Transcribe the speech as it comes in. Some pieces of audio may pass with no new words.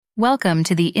Welcome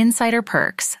to the Insider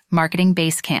Perks Marketing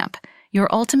Basecamp,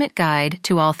 your ultimate guide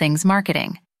to all things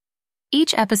marketing.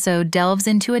 Each episode delves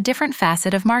into a different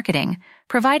facet of marketing,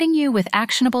 providing you with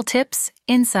actionable tips,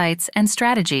 insights, and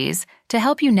strategies to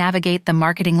help you navigate the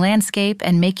marketing landscape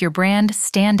and make your brand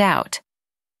stand out.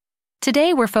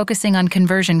 Today, we're focusing on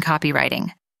conversion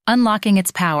copywriting, unlocking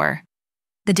its power.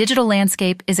 The digital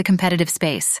landscape is a competitive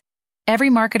space. Every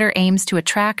marketer aims to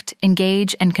attract,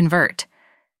 engage, and convert.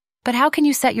 But how can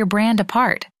you set your brand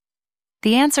apart?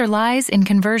 The answer lies in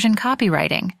conversion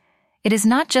copywriting. It is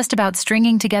not just about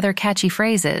stringing together catchy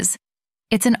phrases.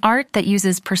 It's an art that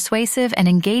uses persuasive and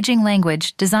engaging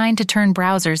language designed to turn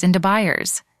browsers into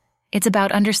buyers. It's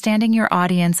about understanding your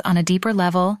audience on a deeper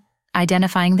level,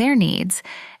 identifying their needs,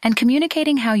 and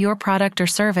communicating how your product or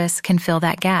service can fill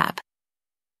that gap.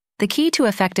 The key to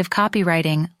effective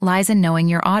copywriting lies in knowing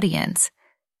your audience.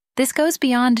 This goes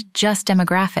beyond just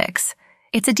demographics.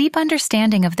 It's a deep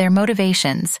understanding of their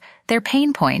motivations, their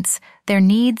pain points, their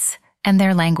needs, and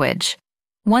their language.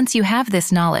 Once you have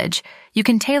this knowledge, you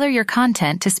can tailor your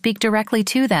content to speak directly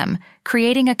to them,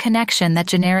 creating a connection that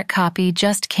generic copy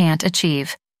just can't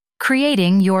achieve.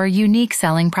 Creating your unique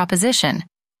selling proposition.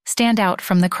 Stand out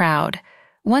from the crowd.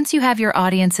 Once you have your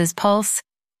audience's pulse,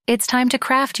 it's time to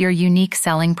craft your unique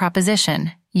selling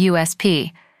proposition,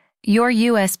 USP. Your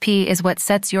USP is what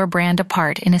sets your brand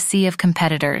apart in a sea of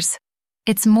competitors.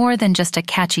 It's more than just a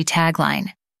catchy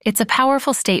tagline. It's a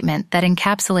powerful statement that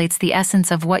encapsulates the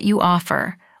essence of what you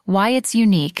offer, why it's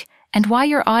unique, and why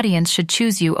your audience should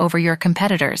choose you over your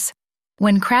competitors.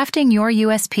 When crafting your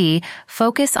USP,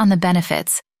 focus on the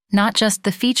benefits, not just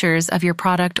the features of your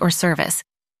product or service.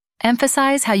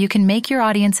 Emphasize how you can make your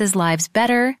audience's lives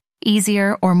better,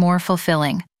 easier, or more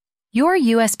fulfilling. Your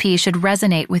USP should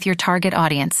resonate with your target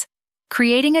audience,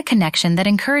 creating a connection that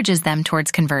encourages them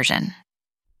towards conversion.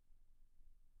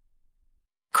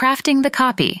 Crafting the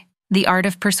copy, the art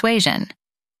of persuasion.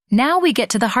 Now we get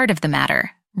to the heart of the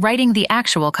matter, writing the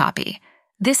actual copy.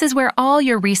 This is where all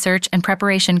your research and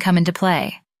preparation come into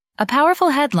play. A powerful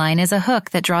headline is a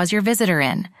hook that draws your visitor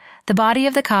in. The body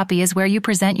of the copy is where you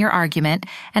present your argument,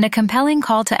 and a compelling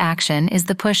call to action is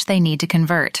the push they need to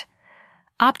convert.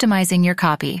 Optimizing your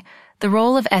copy, the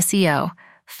role of SEO.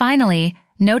 Finally,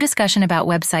 no discussion about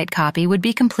website copy would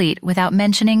be complete without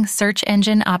mentioning search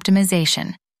engine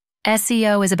optimization.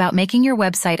 SEO is about making your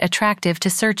website attractive to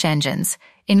search engines,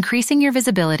 increasing your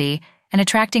visibility, and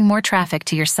attracting more traffic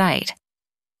to your site.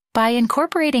 By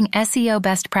incorporating SEO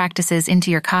best practices into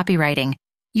your copywriting,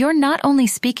 you're not only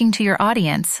speaking to your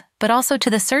audience, but also to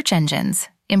the search engines,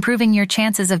 improving your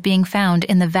chances of being found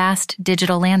in the vast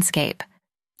digital landscape.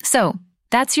 So,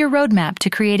 that's your roadmap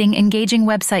to creating engaging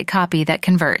website copy that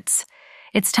converts.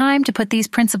 It's time to put these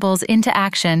principles into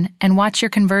action and watch your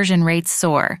conversion rates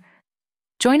soar.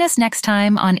 Join us next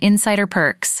time on Insider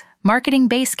Perks, Marketing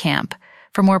Basecamp,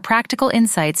 for more practical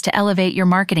insights to elevate your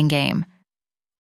marketing game.